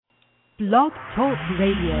Blog Talk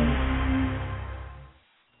Radio.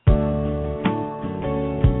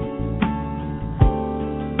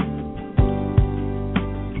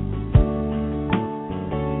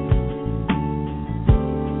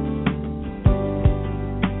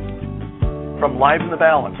 From Lives in the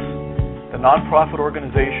Balance, the nonprofit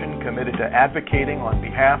organization committed to advocating on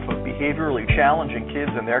behalf of behaviorally challenging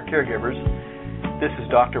kids and their caregivers, this is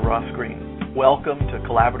Dr. Ross Green. Welcome to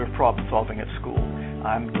Collaborative Problem Solving at School.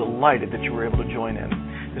 I'm delighted that you were able to join in.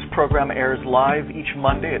 This program airs live each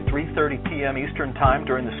Monday at 3:30 p.m. Eastern Time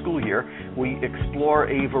during the school year. We explore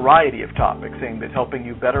a variety of topics aimed at helping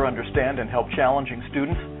you better understand and help challenging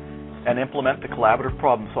students and implement the collaborative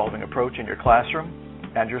problem-solving approach in your classroom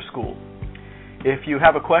and your school. If you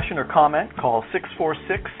have a question or comment, call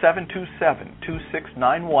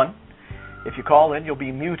 646-727-2691. If you call in, you'll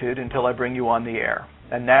be muted until I bring you on the air.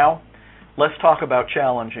 And now, let's talk about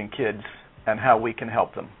challenging kids and how we can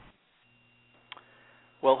help them.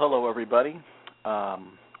 Well, hello, everybody.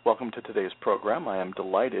 Welcome to today's program. I am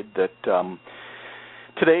delighted that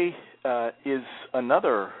today is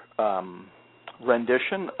another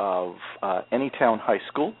rendition of Anytown High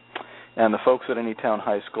School. And the folks at Anytown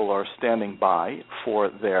High School are standing by for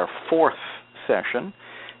their fourth session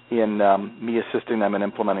in me assisting them in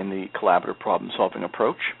implementing the collaborative problem-solving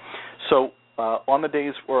approach. So on the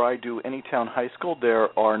days where I do Anytown High School, there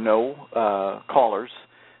are no callers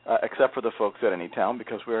except for the folks at Anytown,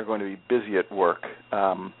 because we are going to be busy at work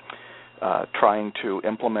trying to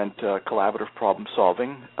implement collaborative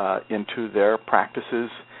problem-solving into their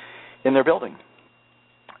practices in their building.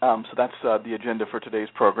 So that's the agenda for today's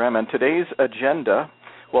program. And today's agenda,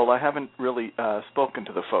 well, I haven't really spoken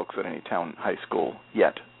to the folks at Anytown High School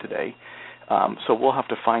yet today. So we'll have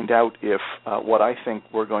to find out if what I think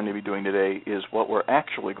we're going to be doing today is what we're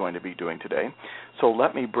actually going to be doing today. So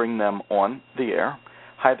let me bring them on the air.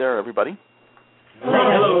 Hi there, everybody.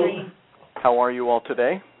 Hello. How are you all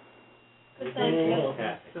today?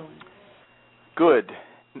 Good.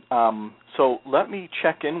 So let me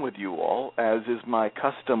check in with you all, as is my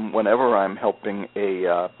custom whenever I'm helping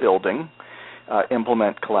a building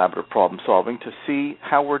implement collaborative problem solving, to see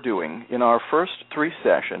how we're doing. In our first three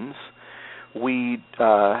sessions, we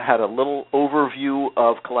had a little overview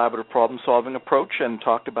of collaborative problem solving approach and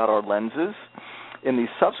talked about our lenses. In the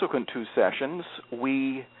subsequent two sessions,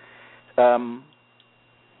 we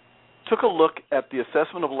took a look at the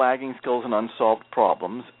assessment of lagging skills and unsolved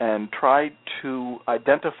problems and tried to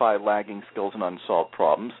identify lagging skills and unsolved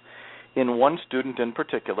problems in one student in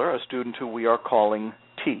particular, a student who we are calling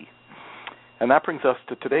T. And that brings us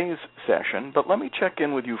to today's session. But let me check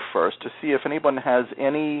in with you first to see if anyone has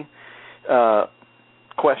any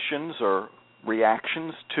questions or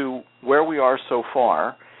reactions to where we are so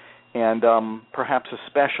far, and perhaps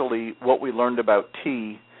especially what we learned about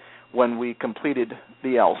T when we completed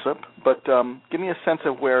the LSIP. But give me a sense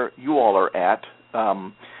of where you all are at,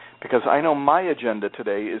 because I know my agenda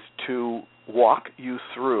today is to walk you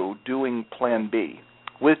through doing Plan B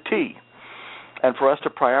with T, and for us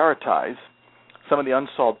to prioritize some of the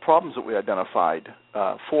unsolved problems that we identified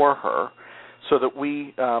for her, so that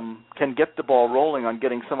we can get the ball rolling on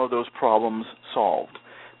getting some of those problems solved.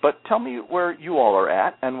 But tell me where you all are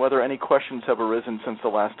at and whether any questions have arisen since the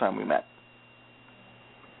last time we met.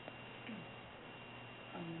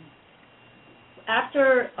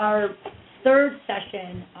 After our third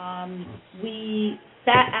session, we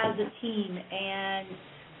sat as a team and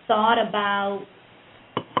thought about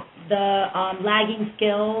the lagging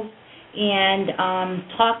skills and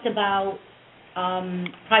talked about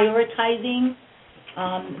prioritizing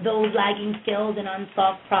those lagging skills and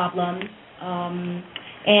unsolved problems.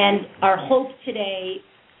 And our hope today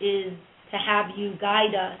is to have you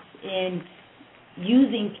guide us in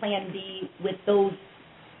using Plan B with those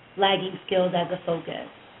lagging skills as a focus.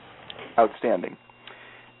 Outstanding.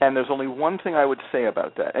 And there's only one thing I would say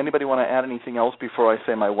about that. Anybody want to add anything else before I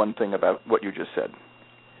say my one thing about what you just said?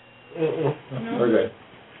 We're good.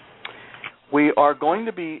 We are going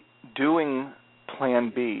to be doing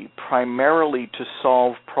Plan B primarily to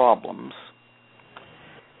solve problems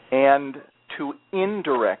and to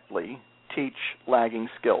indirectly teach lagging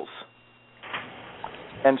skills.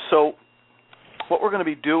 And so what we're going to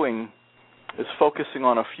be doing is focusing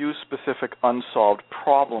on a few specific unsolved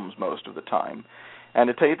problems most of the time. And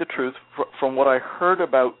to tell you the truth, from what I heard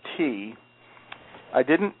about T,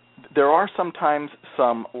 there are sometimes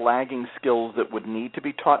some lagging skills that would need to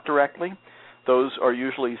be taught directly. Those are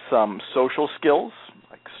usually some social skills,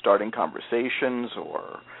 like starting conversations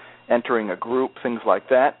or entering a group, things like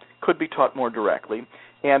that, could be taught more directly.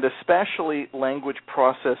 And especially language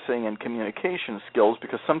processing and communication skills,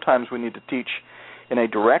 because sometimes we need to teach in a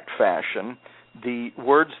direct fashion the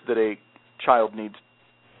words that a child needs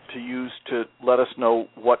to use to let us know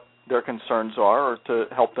what their concerns are or to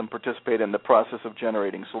help them participate in the process of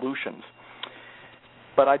generating solutions.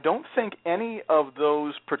 But I don't think any of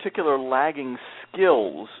those particular lagging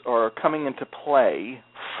skills are coming into play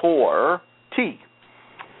for T.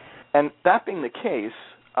 And that being the case,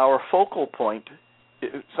 our focal point,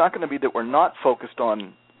 it's not going to be that we're not focused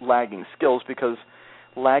on lagging skills, because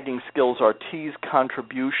lagging skills are T's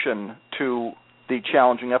contribution to the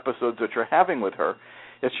challenging episodes that you're having with her.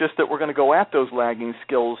 It's just that we're going to go at those lagging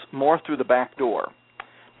skills more through the back door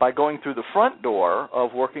by going through the front door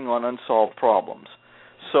of working on unsolved problems.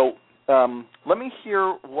 So let me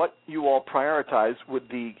hear what you all prioritize, with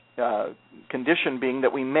the condition being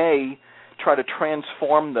that we may try to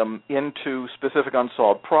transform them into specific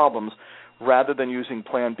unsolved problems rather than using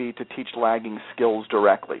Plan B to teach lagging skills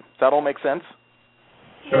directly. Does that all make sense?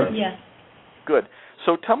 Sure. Yes. Good.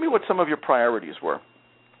 So tell me what some of your priorities were.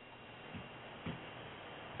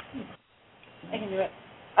 I can do it.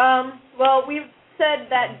 Well, we've said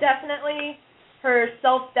that definitely her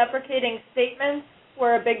self-deprecating statements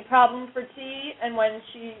were a big problem for T, and when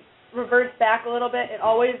she reverts back a little bit, it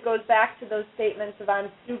always goes back to those statements of "I'm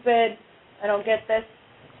stupid, I don't get this."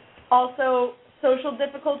 Also, social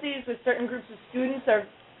difficulties with certain groups of students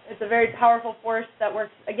it's a very powerful force that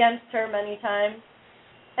works against her many times.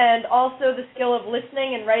 And also the skill of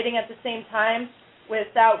listening and writing at the same time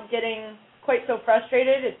without getting quite so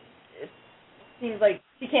frustrated. It seems like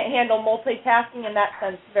she can't handle multitasking in that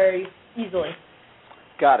sense very easily.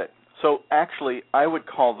 Got it. So actually, I would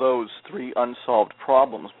call those 3 unsolved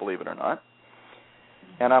problems, believe it or not.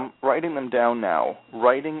 And I'm writing them down now.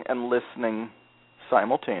 Writing and listening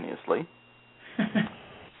simultaneously.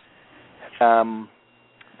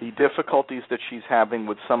 The difficulties that she's having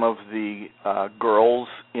with some of the girls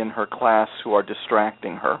in her class who are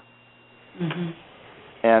distracting her. Mm-hmm.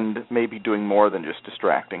 And maybe doing more than just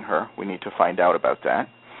distracting her. We need to find out about that.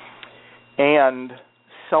 And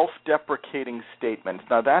self-deprecating statements.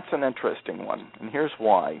 Now, that's an interesting one, and here's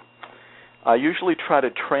why. I usually try to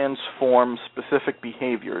transform specific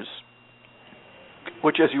behaviors,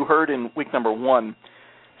 which, as you heard in week number 1,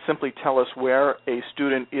 simply tell us where a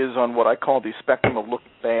student is on what I call the spectrum of looking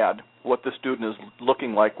bad, what the student is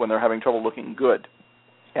looking like when they're having trouble looking good.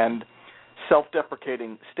 And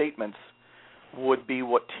self-deprecating statements would be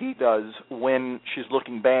what T does when she's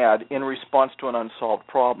looking bad in response to an unsolved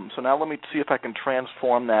problem. So now let me see if I can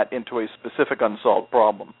transform that into a specific unsolved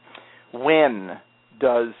problem. When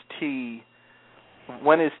is T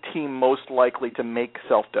most likely to make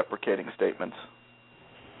self-deprecating statements?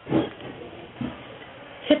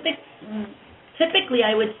 Typically,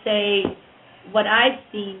 I would say what I've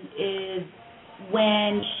seen is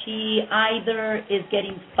when she either is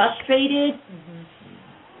getting frustrated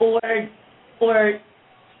or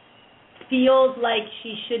feels like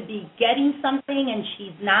she should be getting something and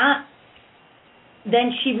she's not,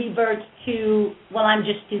 then she reverts to, well, I'm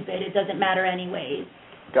just stupid. It doesn't matter anyways.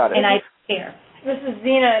 Got it. And I don't care. This is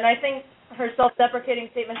Zena, and I think her self-deprecating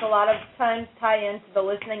statements a lot of times tie into the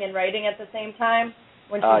listening and writing at the same time.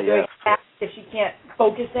 When she's doing tasks, if she can't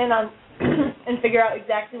focus in on and figure out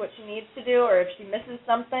exactly what she needs to do, or if she misses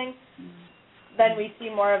something, then we see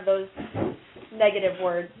more of those negative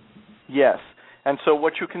words. Yes. And so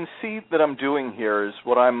what you can see that I'm doing here is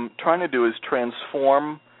what I'm trying to do is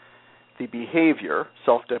transform the behavior,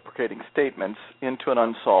 self-deprecating statements, into an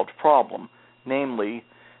unsolved problem. Namely,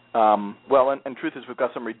 and truth is we've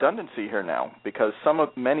got some redundancy here now, because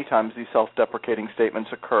many times these self-deprecating statements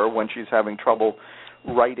occur when she's having trouble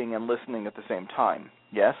writing and listening at the same time.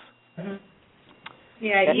 Yes? Mm-hmm.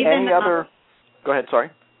 Yeah, and even any other... Go ahead, sorry.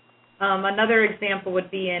 Another example would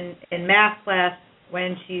be in math class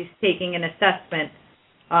when she's taking an assessment.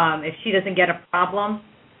 If she doesn't get a problem,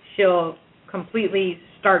 she'll completely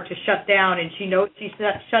start to shut down, and she knows she's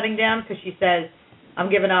shutting down because she says, I'm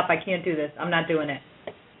giving up, I can't do this, I'm not doing it.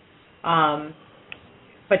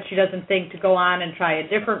 But she doesn't think to go on and try a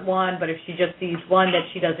different one, but if she just sees one that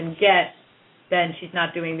she doesn't get, then she's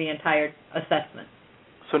not doing the entire assessment.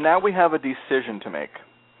 So now we have a decision to make.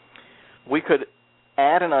 We could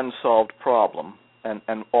add an unsolved problem,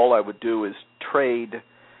 and all I would do is trade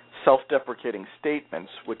self-deprecating statements,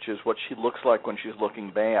 which is what she looks like when she's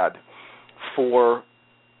looking bad, for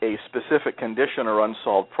a specific condition or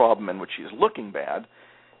unsolved problem in which she's looking bad,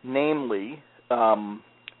 namely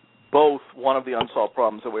both one of the unsolved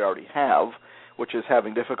problems that we already have, which is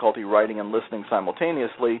having difficulty writing and listening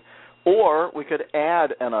simultaneously, or we could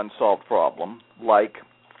add an unsolved problem like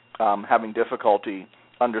having difficulty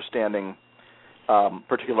understanding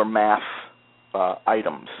particular math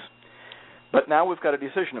items. But now we've got a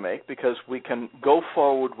decision to make, because we can go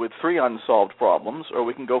forward with 3 unsolved problems, or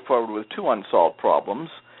we can go forward with 2 unsolved problems.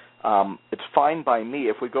 It's fine by me.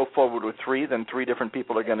 If we go forward with 3, then 3 different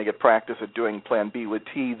people are going to get practice at doing Plan B with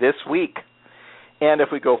T this week. And if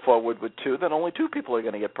we go forward with 2, then only 2 people are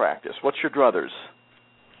going to get practice. What's your druthers?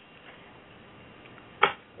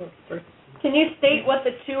 Can you state what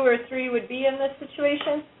the 2 or 3 would be in this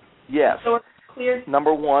situation? Yes. So we're clear.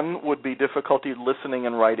 Number 1 would be difficulty listening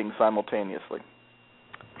and writing simultaneously.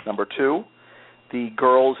 Number 2, the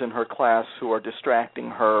girls in her class who are distracting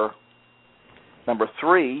her. Number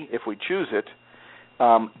 3, if we choose it,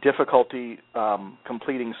 difficulty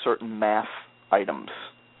completing certain math items.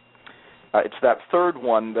 It's that third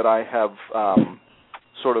one that I have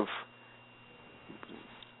sort of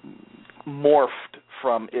morphed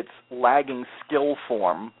from its lagging skill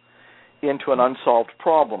form into an unsolved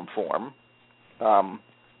problem form.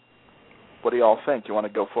 What do you all think? You want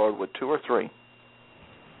to go forward with 2 or 3?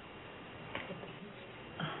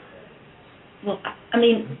 Well, I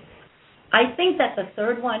mean, I think that the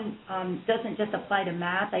third one doesn't just apply to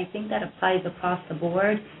math. I think that applies across the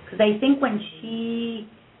board, because I think when she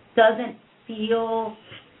doesn't feel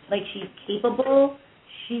like she's capable,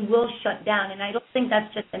 she will shut down. And I don't think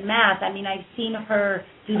that's just in math. I mean, I've seen her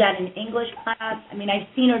do that in English class. I mean, I've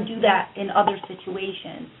seen her do that in other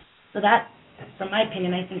situations. So that, from my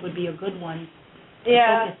opinion, I think would be a good one to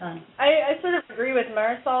focus on. I sort of agree with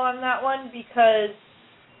Marisol on that one, because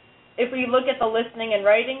if we look at the listening and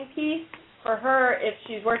writing piece, for her, if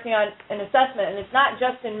she's working on an assessment, and it's not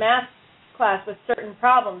just in math class with certain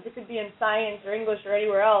problems, it could be in science or English or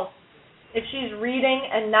anywhere else, if she's reading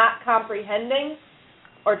and not comprehending,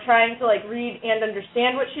 or trying to read and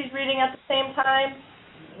understand what she's reading at the same time,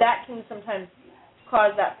 that can sometimes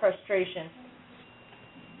cause that frustration.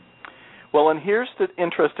 Well, and here's the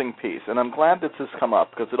interesting piece, and I'm glad that this has come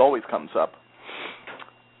up, because it always comes up.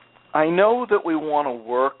 I know that we want to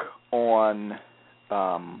work on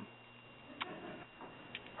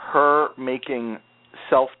her making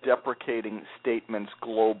self-deprecating statements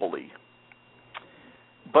globally.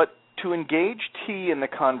 But to engage T in the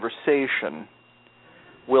conversation,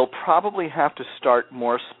 we'll probably have to start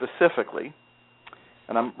more specifically,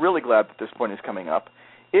 and I'm really glad that this point is coming up.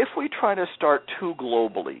 If we try to start too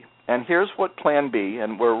globally, and here's what Plan B,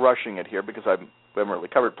 and we're rushing it here because we haven't really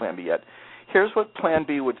covered Plan B yet. Here's what Plan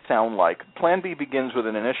B would sound like. Plan B begins with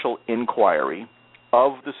an initial inquiry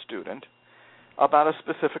of the student about a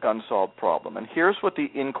specific unsolved problem. And here's what the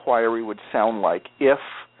inquiry would sound like if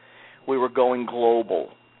we were going global.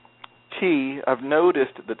 T, I've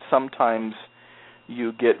noticed that sometimes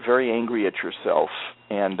you get very angry at yourself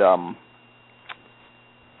and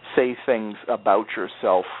say things about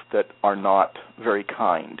yourself that are not very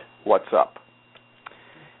kind. What's up?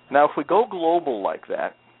 Now, if we go global like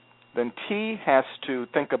that, then T has to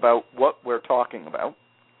think about what we're talking about,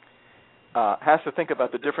 has to think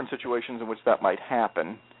about the different situations in which that might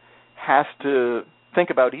happen, has to think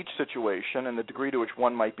about each situation and the degree to which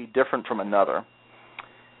one might be different from another.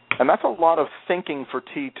 And that's a lot of thinking for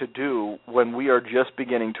T to do when we are just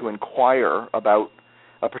beginning to inquire about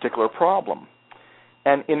a particular problem.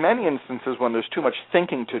 And in many instances, when there's too much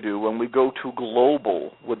thinking to do, when we go too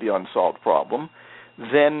global with the unsolved problem,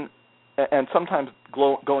 then, and sometimes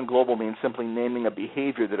going global means simply naming a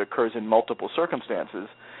behavior that occurs in multiple circumstances,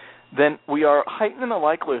 then we are heightening the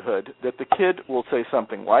likelihood that the kid will say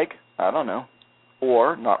something like, I don't know,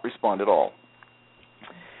 or not respond at all.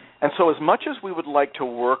 And so as much as we would like to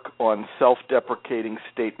work on self-deprecating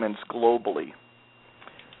statements globally,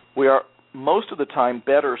 we are most of the time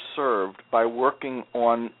better served by working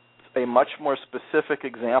on a much more specific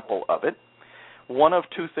example of it. One of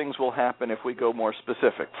 2 things will happen if we go more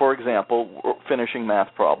specific. For example, finishing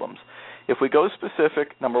math problems. If we go specific,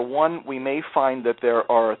 number 1, we may find that there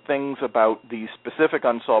are things about the specific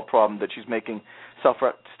unsolved problem that she's making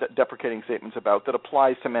self-deprecating statements about that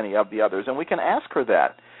applies to many of the others. And we can ask her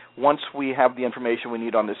that once we have the information we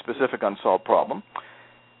need on this specific unsolved problem.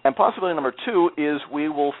 And possibility number 2 is we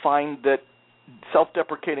will find that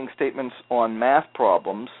self-deprecating statements on math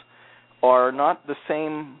problems are not the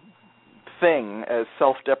same thing as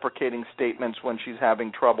self-deprecating statements when she's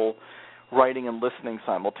having trouble writing and listening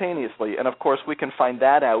simultaneously. And, of course, we can find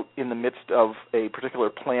that out in the midst of a particular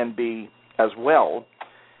Plan B as well.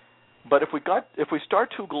 But if we start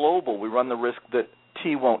too global, we run the risk that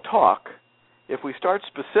T won't talk. If we start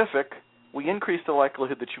specific, we increase the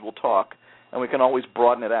likelihood that she will talk, and we can always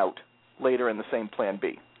broaden it out later in the same Plan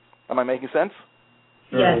B. Am I making sense?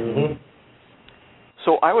 Yes. Mm-hmm.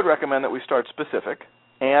 So I would recommend that we start specific,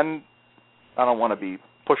 and I don't want to be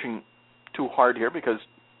pushing too hard here because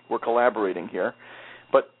we're collaborating here,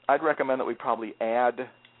 But I'd recommend that we probably add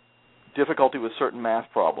difficulty with certain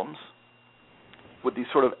math problems with the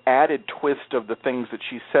sort of added twist of the things that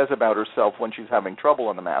she says about herself when she's having trouble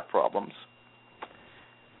on the math problems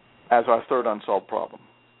as our third unsolved problem.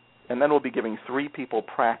 And then we'll be giving 3 people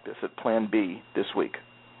practice at Plan B this week.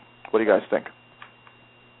 What do you guys think?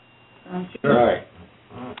 All right.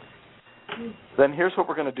 Then here's what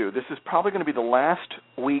we're going to do. This is probably going to be the last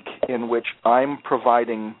week in which I'm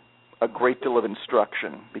providing a great deal of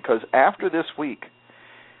instruction, because after this week,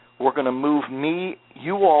 we're going to move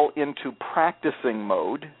you all into practicing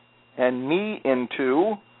mode and me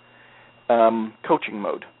into coaching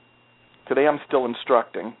mode. Today I'm still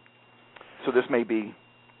instructing, so this may be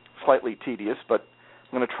slightly tedious, but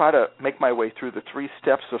I'm going to try to make my way through the 3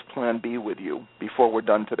 steps of Plan B with you before we're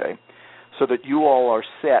done today, so that you all are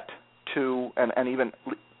set to, and even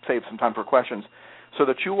save some time for questions, so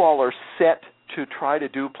that you all are set to try to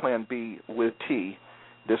do Plan B with T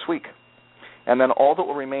this week. And then all that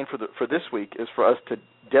will remain for this week is for us to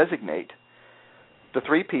designate the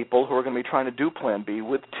 3 people who are going to be trying to do Plan B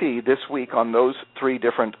with T this week on those 3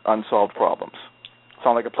 different unsolved problems.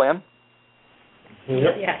 Sound like a plan?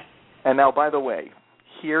 Yep. Yes. And now, by the way,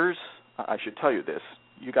 I should tell you this.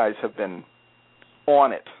 You guys have been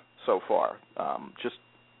on it so far.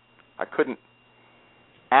 I couldn't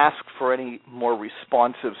ask for any more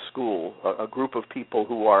responsive school, a group of people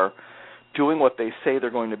who are doing what they say they're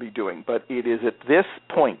going to be doing. But it is at this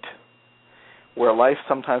point where life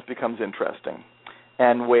sometimes becomes interesting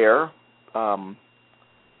and where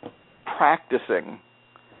practicing,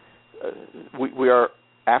 we are,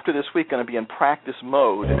 after this week, going to be in practice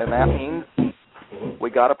mode, and that means we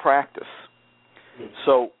got to practice.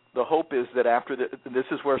 So the hope is that after this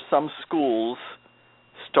is where some schools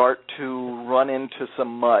start to run into some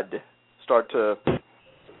mud,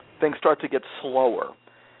 things start to get slower.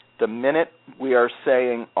 The minute we are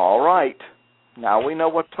saying, all right, now we know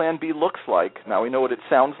what Plan B looks like, now we know what it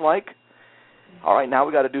sounds like, all right, now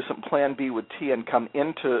we got to do some Plan B with T and come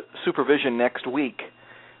into supervision next week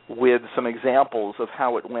with some examples of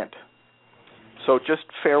how it went. So just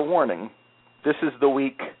fair warning, this is the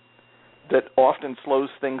week that often slows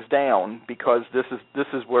things down, because this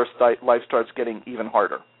is where life starts getting even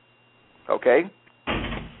harder. Okay?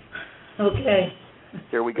 Okay.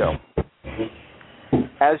 Here we go.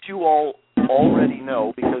 As you all already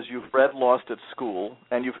know, because you've read Lost at School,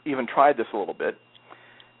 and you've even tried this a little bit,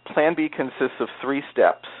 Plan B consists of 3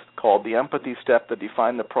 steps called the empathy step, the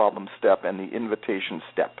define the problem step, and the invitation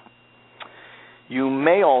step. You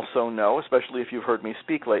may also know, especially if you've heard me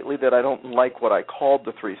speak lately, that I don't like what I called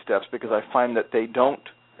the 3 steps, because I find that they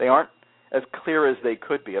aren't as clear as they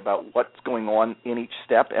could be about what's going on in each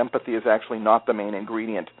step. Empathy is actually not the main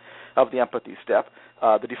ingredient of the empathy step.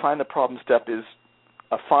 The define the problem step is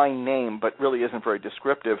a fine name, but really isn't very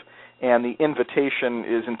descriptive, and the invitation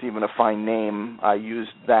isn't even a fine name. I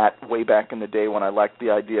used that way back in the day when I liked the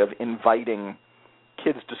idea of inviting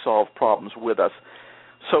kids to solve problems with us.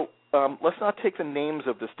 So let's not take the names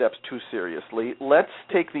of the steps too seriously. Let's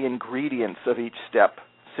take the ingredients of each step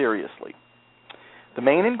seriously. The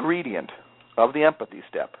main ingredient of the empathy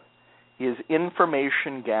step is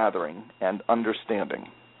information gathering and understanding.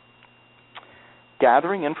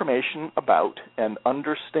 Gathering information about and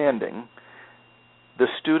understanding the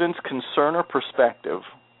student's concern or perspective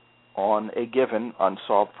on a given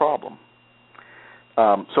unsolved problem.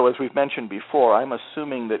 So as we've mentioned before, I'm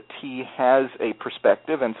assuming that T has a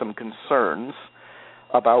perspective and some concerns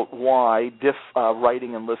about why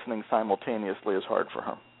writing and listening simultaneously is hard for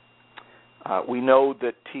her. We know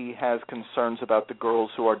that T has concerns about the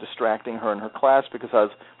girls who are distracting her in her class because,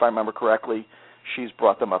 if I remember correctly, she's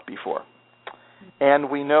brought them up before. And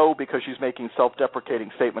we know, because she's making self-deprecating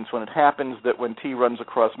statements when it happens, that when T runs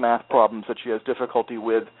across math problems that she has difficulty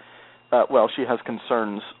with, she has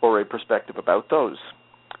concerns or a perspective about those.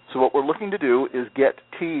 So what we're looking to do is get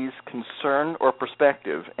T's concern or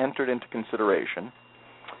perspective entered into consideration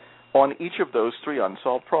on each of those 3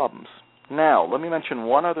 unsolved problems. Now, let me mention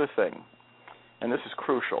one other thing, and this is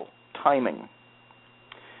crucial: timing.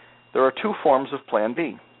 There are 2 forms of Plan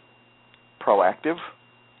B: proactive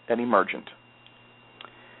and emergent.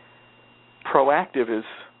 Proactive is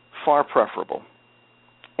far preferable,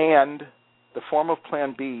 and the form of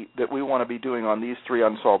Plan B that we want to be doing on these 3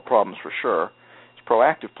 unsolved problems for sure is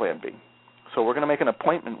proactive Plan B. So we're going to make an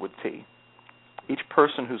appointment with T. Each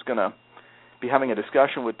person who's going to be having a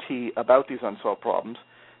discussion with T about these unsolved problems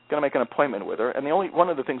is going to make an appointment with her, and one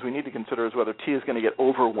of the things we need to consider is whether T is going to get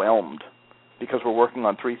overwhelmed because we're working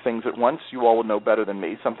on 3 things at once. You all would know better than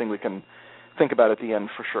me, something we can think about at the end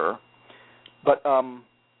for sure. But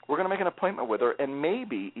we're going to make an appointment with her, and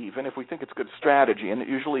maybe even, if we think it's good strategy, and it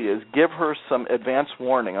usually is, give her some advance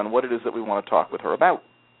warning on what it is that we want to talk with her about,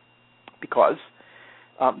 because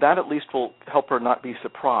that at least will help her not be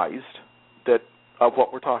surprised of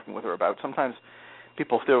what we're talking with her about. Sometimes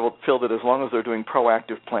people feel that as long as they're doing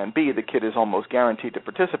proactive Plan B, the kid is almost guaranteed to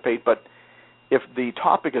participate, but if the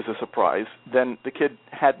topic is a surprise, then the kid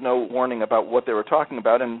had no warning about what they were talking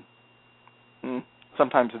about, and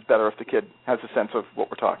sometimes it's better if the kid has a sense of what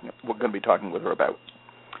we're going to be talking with her about.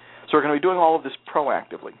 So we're going to be doing all of this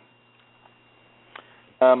proactively.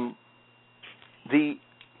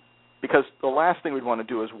 Because the last thing we'd want to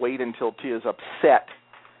do is wait until Tia is upset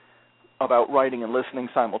about writing and listening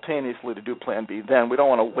simultaneously to do Plan B. Then we don't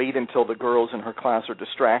want to wait until the girls in her class are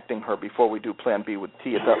distracting her before we do Plan B with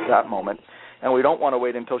Tia at that moment. And we don't want to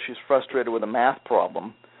wait until she's frustrated with a math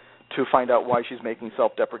problem to find out why she's making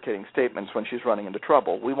self-deprecating statements when she's running into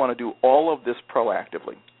trouble. We want to do all of this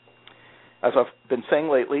proactively. As I've been saying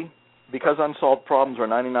lately, because unsolved problems are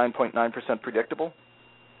 99.9% predictable,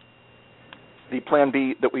 the Plan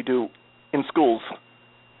B that we do in schools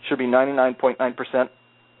should be 99.9%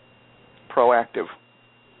 proactive.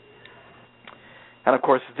 And, of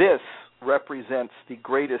course, this represents the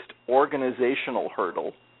greatest organizational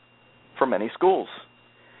hurdle for many schools,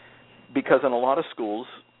 because in a lot of schools,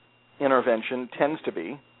 intervention tends to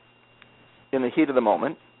be in the heat of the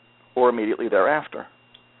moment or immediately thereafter.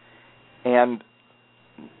 And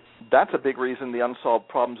that's a big reason the unsolved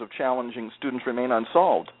problems of challenging students remain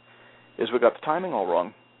unsolved, is we got the timing all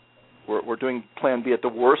wrong. We're doing Plan B at the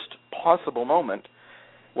worst possible moment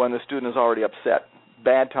when the student is already upset.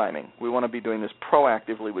 Bad timing. We want to be doing this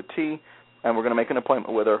proactively with T, and we're going to make an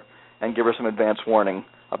appointment with her and give her some advance warning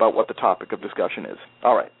about what the topic of discussion is.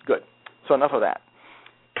 All right, good. So enough of that.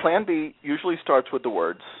 Plan B usually starts with the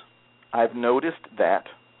words, I've noticed that.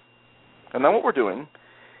 And then what we're doing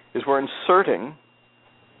is we're inserting,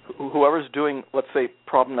 whoever's doing, let's say,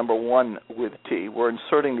 problem number 1 with T, we're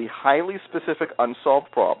inserting the highly specific unsolved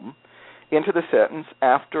problem into the sentence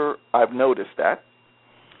after I've noticed that.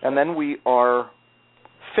 And then we are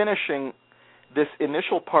finishing this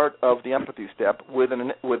initial part of the empathy step with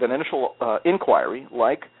an initial inquiry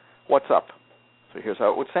like, what's up? So here's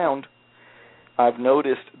how it would sound. I've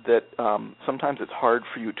noticed that sometimes it's hard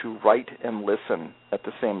for you to write and listen at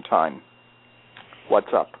the same time.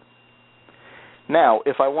 What's up? Now,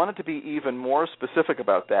 if I wanted to be even more specific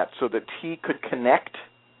about that so that T could connect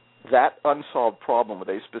that unsolved problem with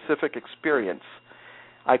a specific experience,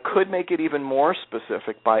 I could make it even more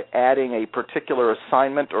specific by adding a particular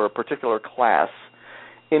assignment or a particular class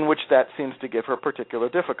in which that seems to give her particular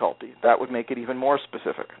difficulty. That would make it even more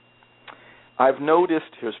specific. I've noticed,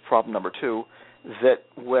 here's problem number 2, that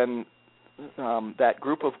when that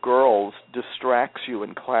group of girls distracts you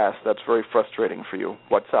in class, that's very frustrating for you.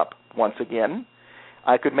 What's up? Once again,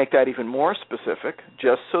 I could make that even more specific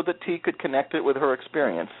just so that T could connect it with her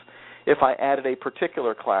experience if I added a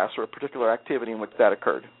particular class or a particular activity in which that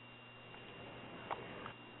occurred.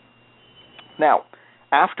 Now,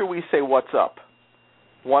 after we say what's up,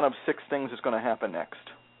 one of 6 things is going to happen next.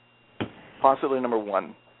 Possibility number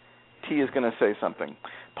 1, T is going to say something.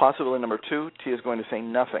 Possibility number 2, T is going to say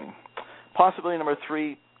nothing. Possibility number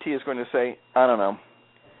 3, T is going to say, I don't know.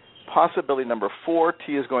 Possibility number 4,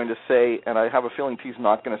 T is going to say, and I have a feeling T is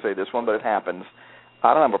not going to say this one, but it happens,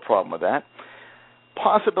 I don't have a problem with that.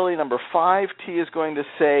 Possibility number 5, T is going to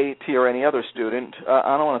say, T or any other student,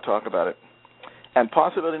 I don't want to talk about it. And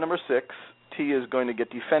possibility number 6, T is going to get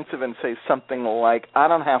defensive and say something like, I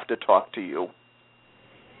don't have to talk to you.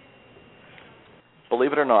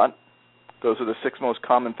 Believe it or not, those are the 6 most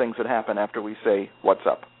common things that happen after we say, what's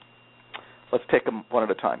up? Let's take them one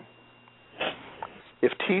at a time.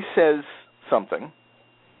 If T says something,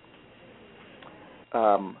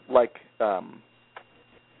 like,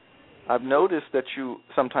 I've noticed that you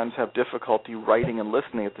sometimes have difficulty writing and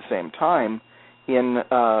listening at the same time in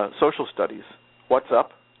social studies. What's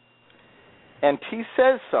up? And T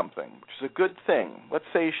says something, which is a good thing. Let's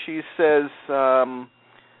say she says, I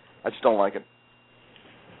just don't like it.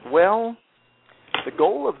 Well, the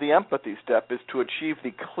goal of the empathy step is to achieve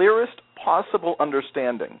the clearest possible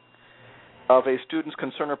understanding of a student's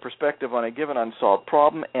concern or perspective on a given unsolved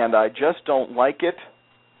problem, and I just don't like it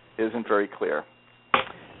isn't very clear,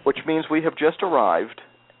 which means we have just arrived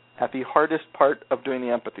at the hardest part of doing the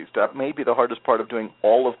empathy step, maybe the hardest part of doing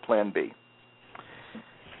all of Plan B.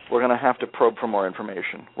 We're going to have to probe for more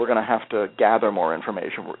information. We're going to have to gather more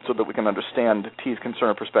information so that we can understand T's concern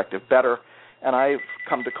or perspective better. And I've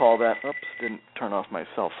come to call that, didn't turn off my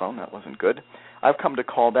cell phone, that wasn't good. I've come to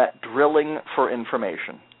call that drilling for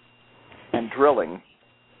information. And drilling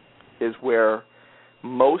is where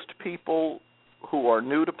most people who are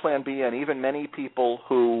new to Plan B, and even many people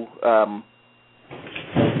who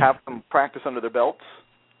have some practice under their belts,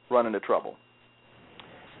 run into trouble.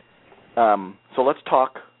 So let's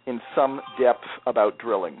talk in some depth about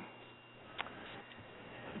drilling.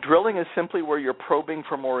 Drilling is simply where you're probing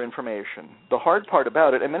for more information. The hard part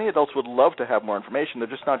about it, and many adults would love to have more information, they're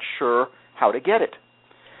just not sure how to get it.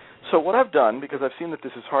 So what I've done, because I've seen that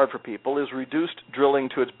this is hard for people, is reduced drilling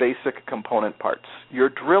to its basic component parts. You're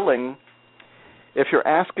drilling if you're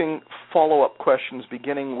asking follow-up questions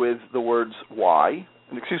beginning with the words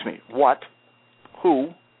what, who,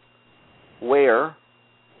 where,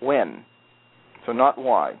 when. So not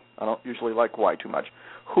why. I don't usually like why too much.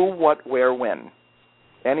 Who, what, where, when.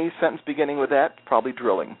 Any sentence beginning with that, probably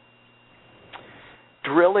drilling.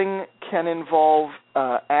 Drilling can involve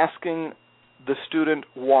asking the student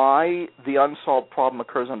why the unsolved problem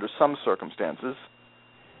occurs under some circumstances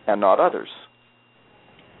and not others.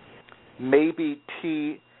 Maybe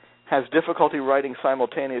T has difficulty writing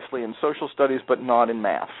simultaneously in social studies but not in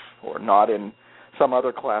math, or not in some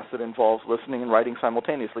other class that involves listening and writing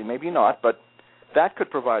simultaneously. Maybe not, but that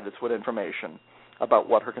could provide us with information about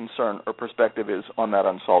what her concern or perspective is on that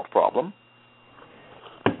unsolved problem.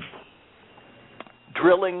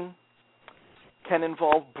 Drilling can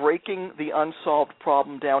involve breaking the unsolved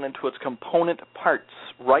problem down into its component parts.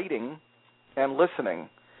 Writing and listening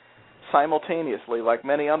simultaneously, like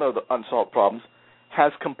many other unsolved problems,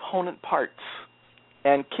 has component parts.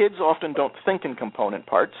 And kids often don't think in component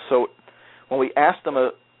parts, so when we ask them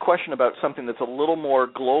a question about something that's a little more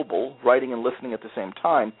global, writing and listening at the same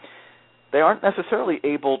time, they aren't necessarily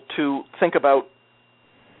able to think about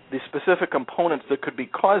the specific components that could be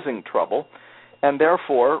causing trouble, and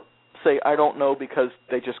therefore say, I don't know, because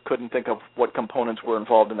they just couldn't think of what components were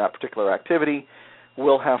involved in that particular activity.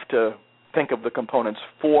 We'll have to think of the components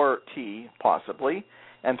for T, possibly,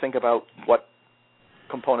 and think about what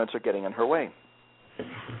components are getting in her way.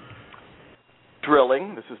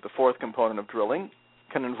 Drilling, this is the fourth component of drilling,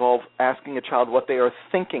 can involve asking a child what they are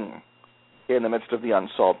thinking in the midst of the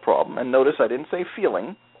unsolved problem. And notice I didn't say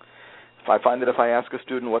feeling. I find that if I ask a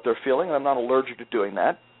student what they're feeling, and I'm not allergic to doing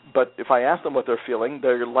that, but if I ask them what they're feeling,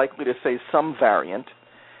 they're likely to say some variant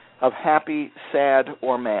of happy, sad,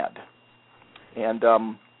 or mad. And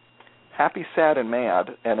happy, sad, and mad,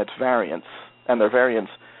 and its variants, and their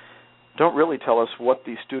variants, don't really tell us what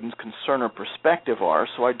the student's concern or perspective are,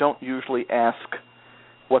 so I don't usually ask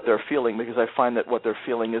what they're feeling, because I find that what they're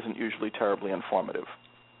feeling isn't usually terribly informative.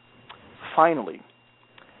 Finally,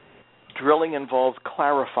 drilling involves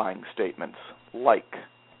clarifying statements like,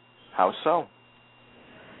 how so?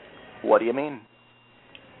 What do you mean?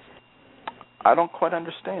 I don't quite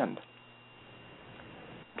understand.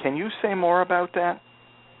 Can you say more about that?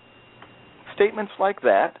 Statements like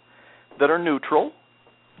that are neutral,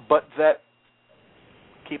 but that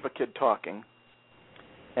keep a kid talking.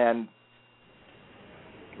 And,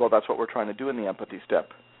 well, that's what we're trying to do in the empathy step.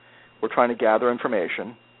 We're trying to gather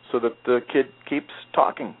information so that the kid keeps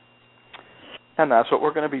talking. And that's what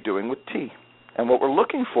we're going to be doing with T. And what we're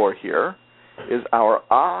looking for here is our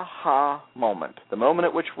aha moment, the moment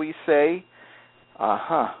at which we say,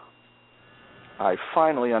 aha, I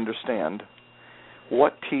finally understand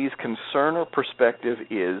what T's concern or perspective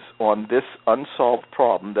is on this unsolved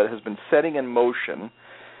problem that has been setting in motion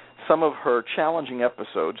some of her challenging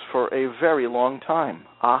episodes for a very long time.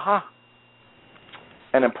 Aha.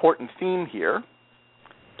 An important theme here,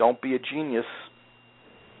 don't be a genius.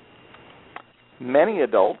 Many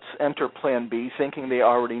adults enter Plan B thinking they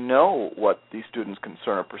already know what the student's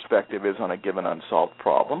concern or perspective is on a given unsolved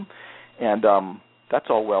problem, and that's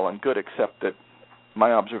all well and good, except that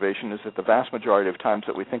my observation is that the vast majority of times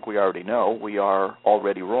that we think we already know, we are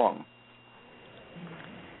already wrong.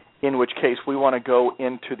 In which case, we want to go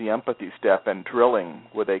into the empathy step and drilling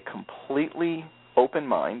with a completely open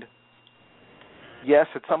mind. Yes,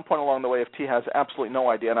 at some point along the way, if T has absolutely no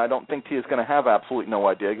idea, and I don't think T is going to have absolutely no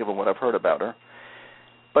idea given what I've heard about her,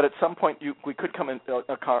 but at some point we could come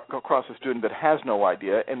across a student that has no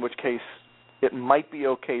idea, in which case it might be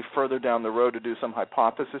okay further down the road to do some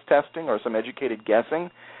hypothesis testing or some educated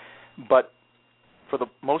guessing, but for the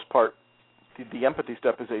most part, the empathy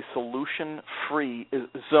step is a solution-free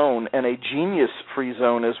zone and a genius-free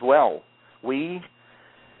zone as well. We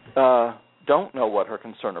don't know what her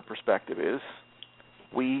concern or perspective is.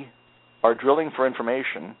 We are drilling for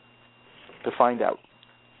information to find out.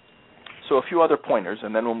 So a few other pointers,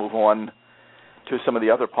 and then we'll move on to some of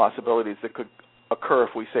the other possibilities that could occur if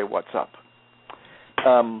we say what's up.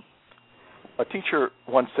 A teacher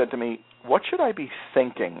once said to me, what should I be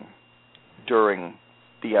thinking during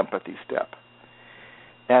the empathy step?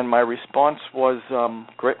 And my response was,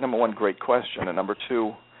 number one, great question. And number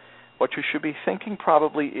two, what you should be thinking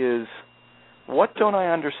probably is, what don't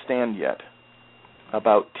I understand yet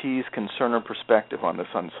about T's concern or perspective on this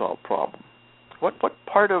unsolved problem? What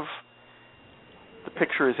part of the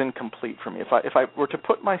picture is incomplete for me? If I were to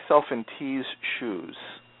put myself in T's shoes,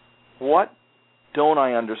 what don't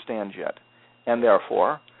I understand yet? And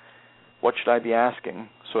therefore, what should I be asking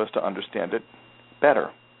so as to understand it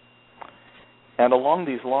better? And along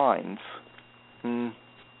these lines,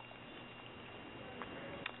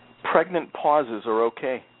 pregnant pauses are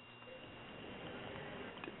okay.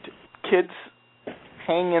 Kids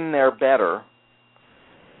hang in there better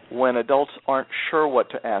when adults aren't sure what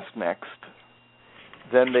to ask next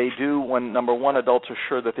than they do when, number one, adults are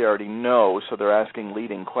sure that they already know, so they're asking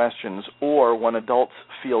leading questions, or when adults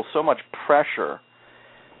feel so much pressure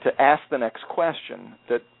to ask the next question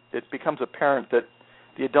that it becomes apparent that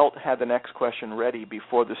the adult had the next question ready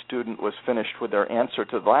before the student was finished with their answer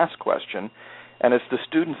to the last question, and it's the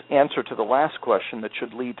student's answer to the last question that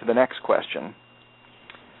should lead to the next question.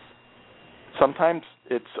 Sometimes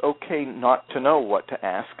it's okay not to know what to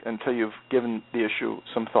ask until you've given the issue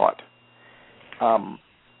some thought.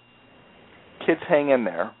 Kids hang in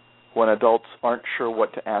there when adults aren't sure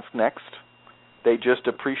what to ask next. They just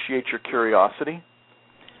appreciate your curiosity.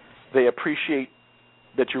 They appreciate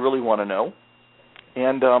that you really want to know.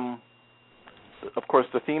 And, of course,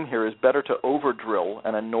 the theme here is better to over-drill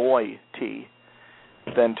and annoy T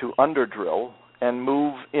than to under-drill and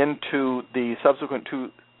move into the subsequent two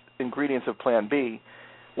ingredients of Plan B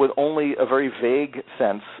with only a very vague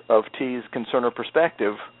sense of T's concern or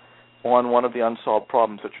perspective on one of the unsolved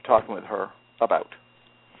problems that you're talking with her about.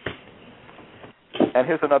 And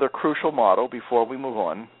here's another crucial motto before we move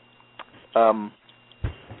on.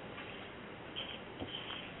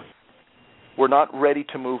 We're not ready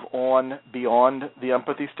to move on beyond the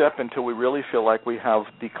empathy step until we really feel like we have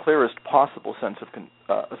the clearest possible sense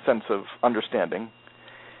of understanding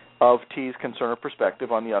of T's concern or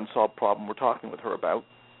perspective on the unsolved problem we're talking with her about.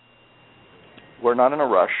 We're not in a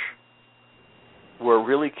rush. We're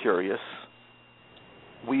really curious.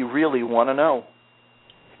 We really want to know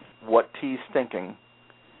what T's thinking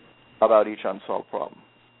about each unsolved problem.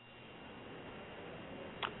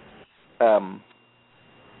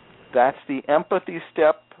 That's the empathy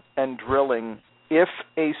step and drilling if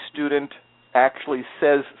a student actually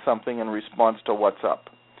says something in response to what's up.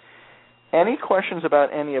 Any questions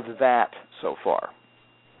about any of that so far?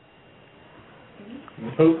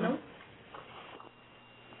 No.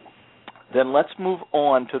 Then let's move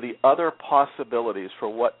on to the other possibilities for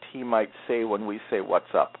what T might say when we say what's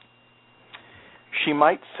up. She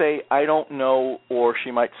might say, I don't know, or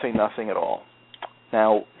she might say nothing at all.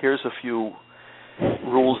 Now, here's a few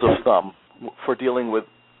rules of thumb for dealing with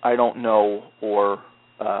I don't know or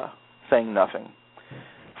saying nothing.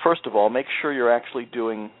 First of all, make sure you're actually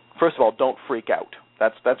first of all, don't freak out.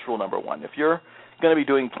 That's rule number one. If you're going to be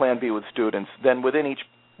doing Plan B with students, then within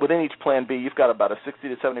each Plan B, you've got about a 60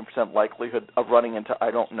 to 70% likelihood of running into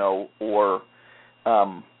I don't know or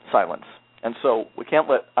silence. And so we can't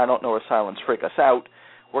let I don't know or silence freak us out.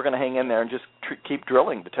 We're going to hang in there and just keep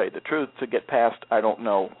drilling, to tell you the truth, to get past I don't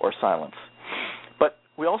know or silence. But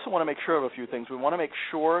we also want to make sure of a few things. We want to make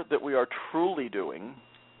sure that we are truly doing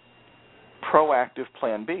proactive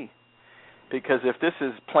Plan B. Because if this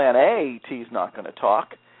is Plan A, T's not going to talk.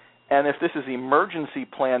 And if this is emergency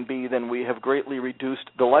Plan B, then we have greatly reduced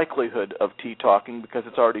the likelihood of T talking because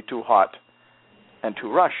it's already too hot and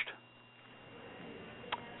too rushed.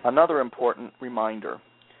 Another important reminder,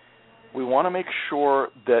 we want to make sure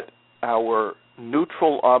that our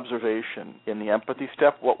neutral observation in the empathy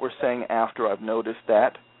step, what we're saying after I've noticed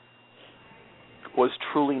that, was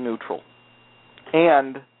truly neutral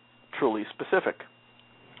and truly specific.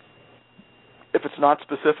 If it's not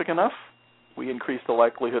specific enough, we increase the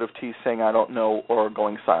likelihood of T saying I don't know or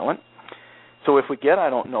going silent. So if we get I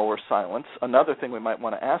don't know or silence, another thing we might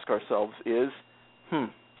want to ask ourselves is,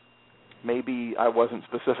 maybe I wasn't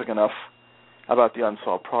specific enough about the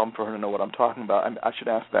unsolved problem for her to know what I'm talking about. I should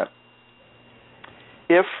ask that.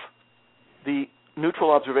 If the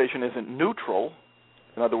neutral observation isn't neutral,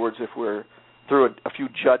 in other words, if we're through a few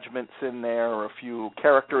judgments in there or a few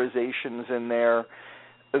characterizations in there,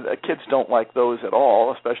 kids don't like those at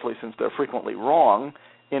all, especially since they're frequently wrong,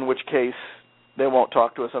 in which case they won't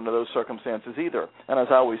talk to us under those circumstances either. And as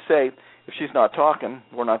I always say, if she's not talking,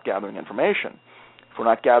 we're not gathering information. If we're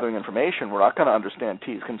not gathering information, we're not going to understand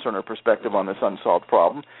T's concern or perspective on this unsolved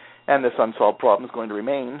problem, and this unsolved problem is going to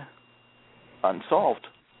remain unsolved.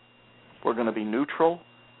 We're going to be neutral.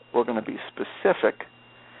 We're going to be specific.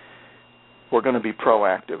 We're going to be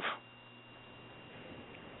proactive.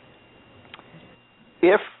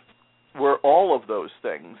 If we're all of those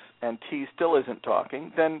things and T still isn't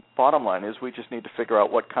talking, then bottom line is we just need to figure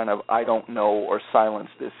out what kind of I don't know or silence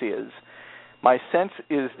this is. My sense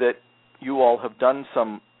is that you all have done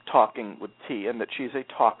some talking with T and that she's a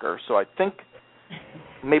talker, so I think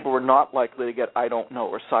maybe we're not likely to get I don't know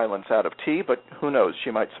or silence out of T, but who knows,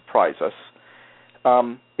 she might surprise us.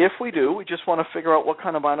 If we do, we just want to figure out what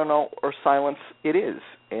kind of I don't know or silence it is.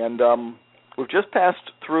 And we've just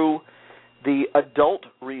passed through the adult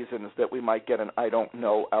reasons that we might get an I don't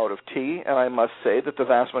know out of T, and I must say that the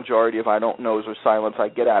vast majority of I don't knows or silence I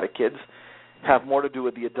get out of kids have more to do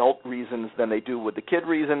with the adult reasons than they do with the kid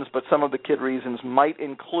reasons, but some of the kid reasons might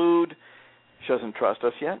include she doesn't trust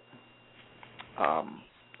us yet,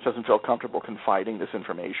 she doesn't feel comfortable confiding this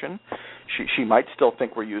information, she might still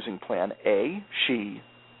think we're using plan A, she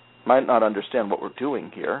might not understand what we're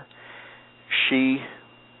doing here, she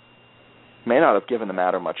may not have given the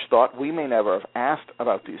matter much thought. We may never have asked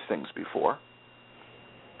about these things before.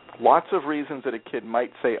 Lots of reasons that a kid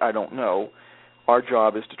might say, I don't know. Our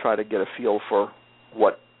job is to try to get a feel for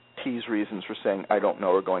what T's reasons for saying, I don't know,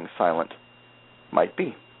 or going silent might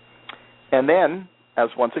be. And then, as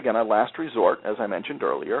once again, a last resort, as I mentioned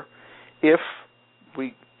earlier, if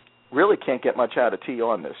we really can't get much out of T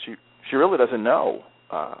on this, she really doesn't know,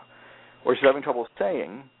 or she's having trouble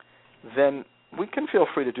saying, then we can feel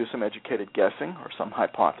free to do some educated guessing or some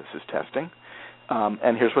hypothesis testing.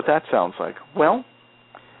 And here's what that sounds like. Well,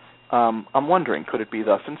 I'm wondering, could it be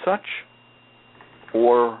thus and such?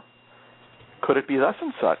 Or could it be thus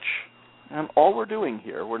and such? And all we're doing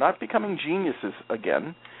here, we're not becoming geniuses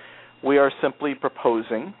again. We are simply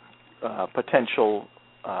proposing potential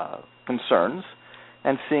concerns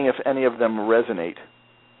and seeing if any of them resonate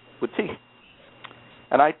with T.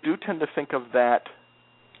 And I do tend to think of that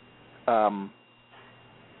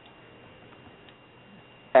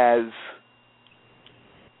as,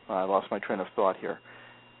 I lost my train of thought here,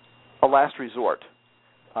 a last resort.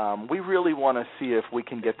 We really want to see if we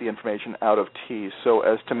can get the information out of T so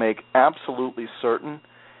as to make absolutely certain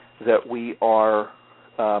that we are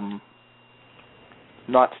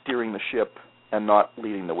not steering the ship and not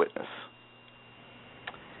leading the witness.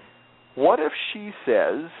 What if she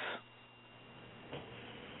says,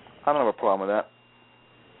 I don't have a problem with that.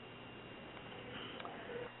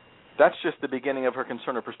 That's just the beginning of her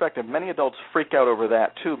concern or perspective. Many adults freak out over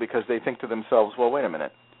that, too, because they think to themselves, well, wait a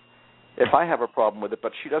minute. If I have a problem with it,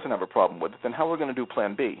 but she doesn't have a problem with it, then how are we going to do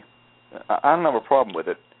plan B? I don't have a problem with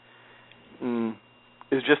it.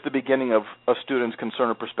 Is just the beginning of a student's concern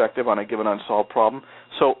or perspective on a given unsolved problem.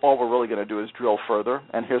 So all we're really going to do is drill further,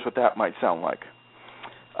 and here's what that might sound like.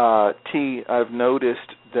 T, I've noticed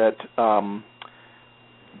that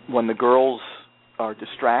when the girls are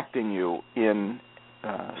distracting you in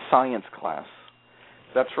science class,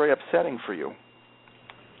 that's very upsetting for you.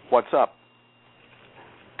 What's up?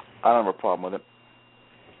 I don't have a problem with it.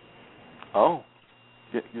 Oh,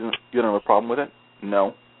 you don't have a problem with it?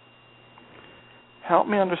 No. Help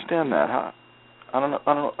me understand that. I don't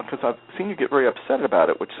know, because I've seen you get very upset about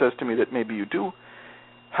it, which says to me that maybe you do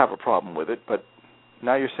have a problem with it, but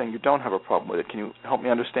now you're saying you don't have a problem with it. Can you help me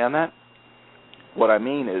understand that? What I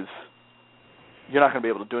mean is, you're not going to be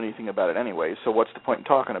able to do anything about it anyway, so what's the point in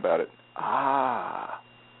talking about it? I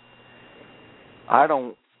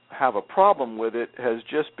don't have a problem with it has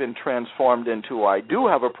just been transformed into I do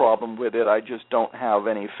have a problem with it, I just don't have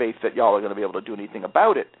any faith that y'all are going to be able to do anything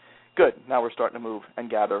about it. Good. Now we're starting to move and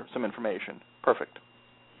gather some information. Perfect.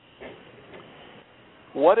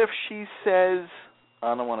 What if she says,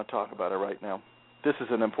 I don't want to talk about it right now. This is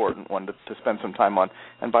an important one to spend some time on.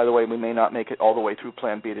 And by the way, we may not make it all the way through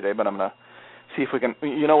Plan B today, but I'm going to see if we can.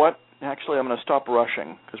 You know what? Actually, I'm going to stop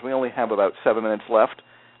rushing because we only have about 7 minutes left.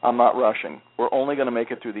 I'm not rushing. We're only going to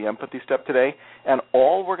make it through the empathy step today, and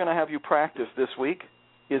all we're going to have you practice this week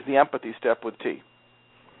is the empathy step with T,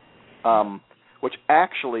 which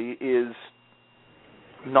actually is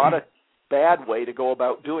not a bad way to go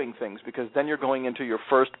about doing things, because then you're going into your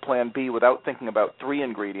first Plan B without thinking about 3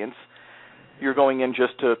 ingredients. You're going in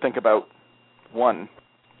just to think about 1,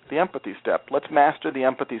 the empathy step. Let's master the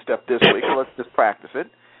empathy step this week, or let's just practice it,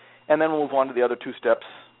 and then we'll move on to the other 2 steps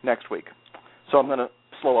next week. So I'm going to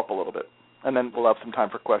slow up a little bit, and then we'll have some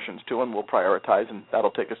time for questions too, and we'll prioritize, and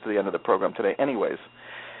that'll take us to the end of the program today anyways.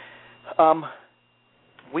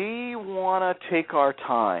 We want to take our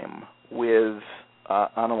time with, I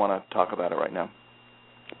don't want to talk about it right now,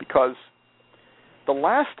 because the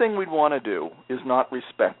last thing we'd want to do is not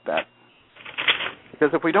respect that. Because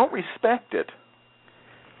if we don't respect it,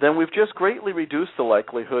 then we've just greatly reduced the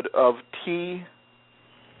likelihood of T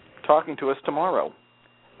talking to us tomorrow.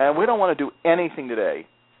 And we don't want to do anything today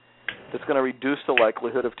that's going to reduce the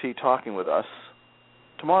likelihood of T talking with us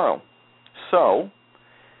tomorrow. So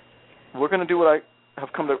we're going to do what I have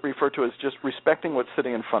come to refer to as just respecting what's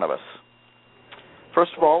sitting in front of us.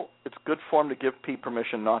 First of all, it's good form to give P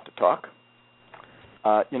permission not to talk.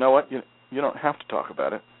 You know what? You don't have to talk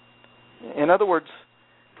about it. In other words,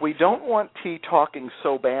 we don't want T talking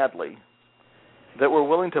so badly that we're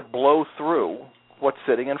willing to blow through what's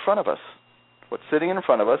sitting in front of us. What's sitting in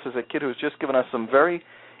front of us is a kid who's just given us some very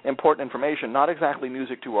important information, not exactly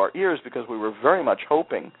music to our ears, because we were very much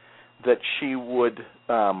hoping that she would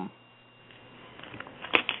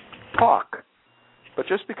talk. But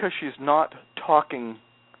just because she's not talking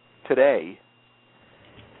today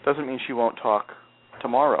doesn't mean she won't talk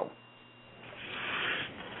tomorrow.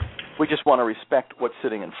 We just want to respect what's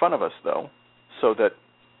sitting in front of us, though, so that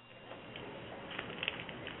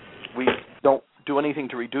we don't do anything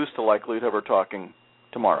to reduce the likelihood of her talking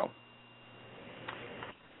tomorrow.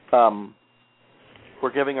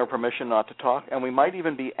 We're giving her permission not to talk, and we might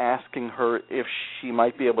even be asking her if she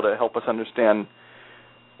might be able to help us understand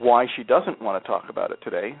why she doesn't want to talk about it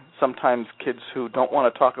today. Sometimes kids who don't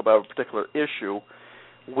want to talk about a particular issue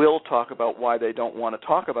will talk about why they don't want to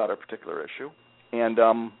talk about a particular issue. And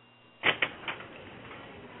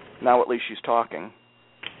now at least she's talking.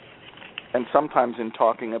 And sometimes in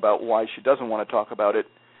talking about why she doesn't want to talk about it,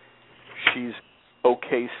 she's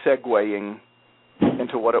okay segueing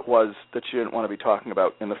into what it was that she didn't want to be talking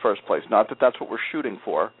about in the first place. Not that that's what we're shooting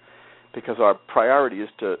for, because our priority is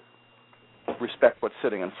to respect what's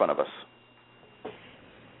sitting in front of us.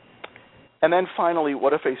 And then finally,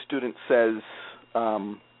 what if a student says,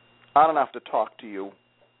 I don't have to talk to you?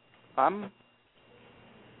 I'm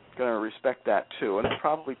going to respect that too, and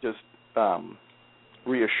probably just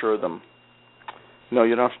reassure them. No,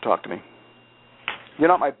 you don't have to talk to me. You're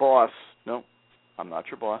not my boss. No, I'm not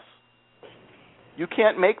your boss. You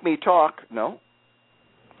can't make me talk. No,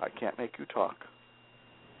 I can't make you talk.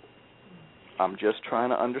 I'm just trying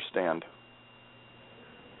to understand.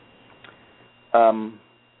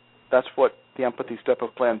 That's what the empathy step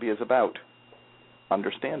of Plan B is about,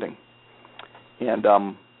 understanding. And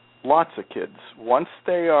lots of kids, once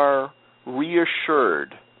they are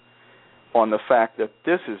reassured on the fact that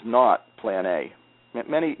this is not Plan A,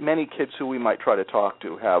 many kids who we might try to talk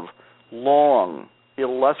to have long,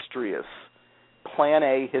 illustrious Plan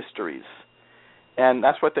A histories. And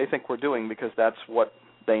that's what they think we're doing because that's what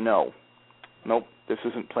they know. Nope, this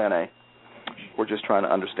isn't Plan A. We're just trying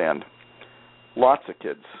to understand. Lots of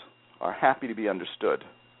kids are happy to be understood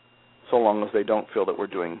so long as they don't feel that we're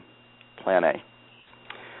doing Plan A.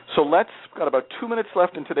 So we've got about 2 minutes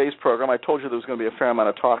left in today's program. I told you there was going to be a fair amount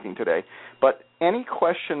of talking today. But any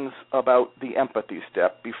questions about the empathy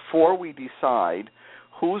step before we decide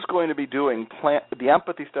who's going to be doing the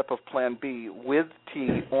empathy step of Plan B with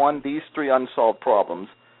T on these 3 unsolved problems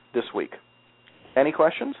this week? Any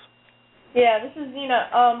questions? Yeah, this is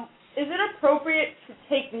Nina. Is it appropriate to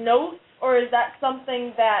take notes, or is that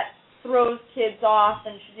something that throws kids off,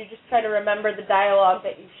 and should you just try to remember the dialogue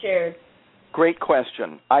that you shared? Great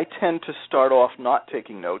question. I tend to start off not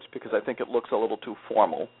taking notes because I think it looks a little too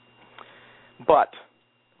formal. But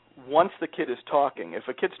once the kid is talking, if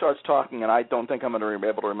a kid starts talking and I don't think I'm going to be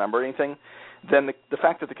able to remember anything, then the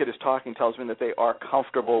fact that the kid is talking tells me that they are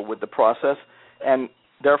comfortable with the process, and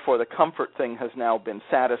therefore the comfort thing has now been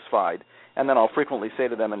satisfied. And then I'll frequently say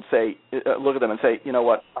to them and look at them and say, you know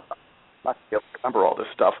what, I'm not going to remember all this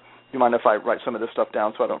stuff. Do you mind if I write some of this stuff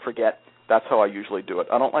down so I don't forget? That's how I usually do it.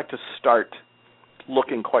 I don't like to start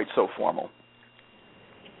looking quite so formal.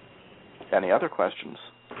 Any other questions?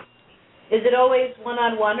 Is it always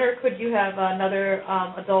one-on-one, or could you have another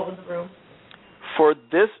adult in the room? For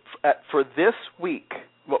this week,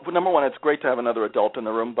 well, number one, it's great to have another adult in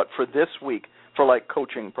the room, but for this week, for like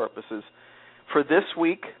coaching purposes, for this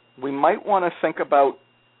week, we might want to think about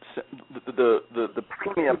the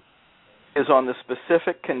premium is on the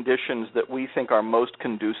specific conditions that we think are most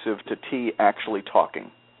conducive to T actually talking.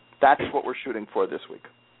 That's what we're shooting for this week.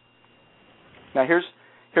 Now, here's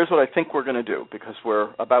what I think we're going to do, because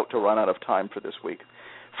we're about to run out of time for this week.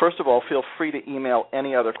 First of all, feel free to email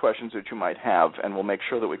any other questions that you might have, and we'll make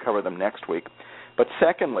sure that we cover them next week. But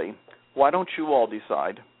secondly, why don't you all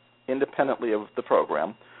decide, independently of the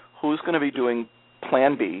program, who's going to be doing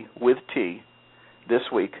Plan B with T this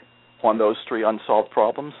week on those 3 unsolved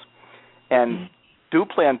problems? And do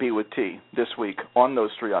Plan B with T this week on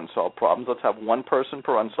those 3 unsolved problems. Let's have one person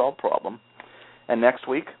per unsolved problem. And next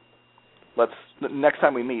week, next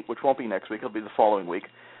time we meet, which won't be next week, it'll be the following week,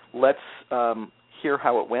 let's hear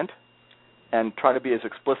how it went and try to be as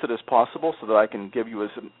explicit as possible so that I can give you as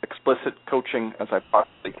explicit coaching as I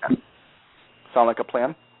possibly can. Sound like a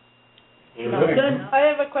plan? Sounds good. I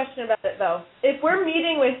have a question about it, though. If we're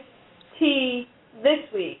meeting with T this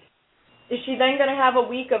week, is she then going to have a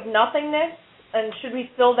week of nothingness? And should we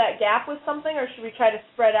fill that gap with something, or should we try to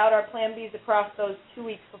spread out our Plan Bs across those 2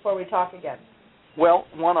 weeks before we talk again? Well,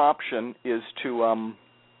 one option is to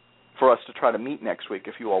for us to try to meet next week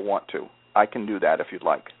if you all want to. I can do that if you'd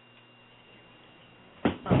like.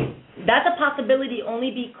 That's a possibility only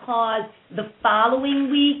because the following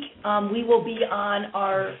week we will be on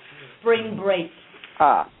our spring break.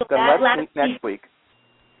 So then let's meet week, next week.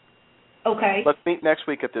 Okay. Let's meet next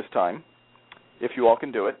week at this time, if you all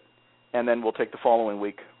can do it, and then we'll take the following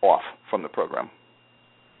week off from the program.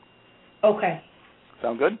 Okay.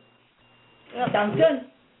 Sound good? Yep. Sounds good.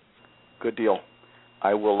 Good deal.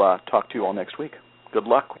 I will talk to you all next week. Good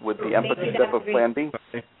luck with the empathy step of Plan B.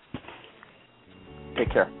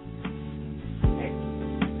 Take care.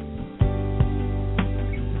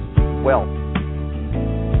 Well,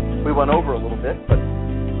 we went over a little bit, but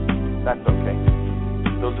that's okay.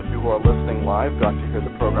 Those of you who are listening live got to hear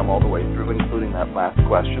the program all the way through, including that last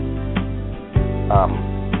question.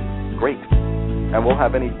 Great. And we'll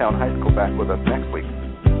have Anytown High School back with us next week.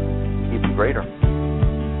 Even greater.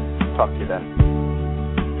 Talk to you then.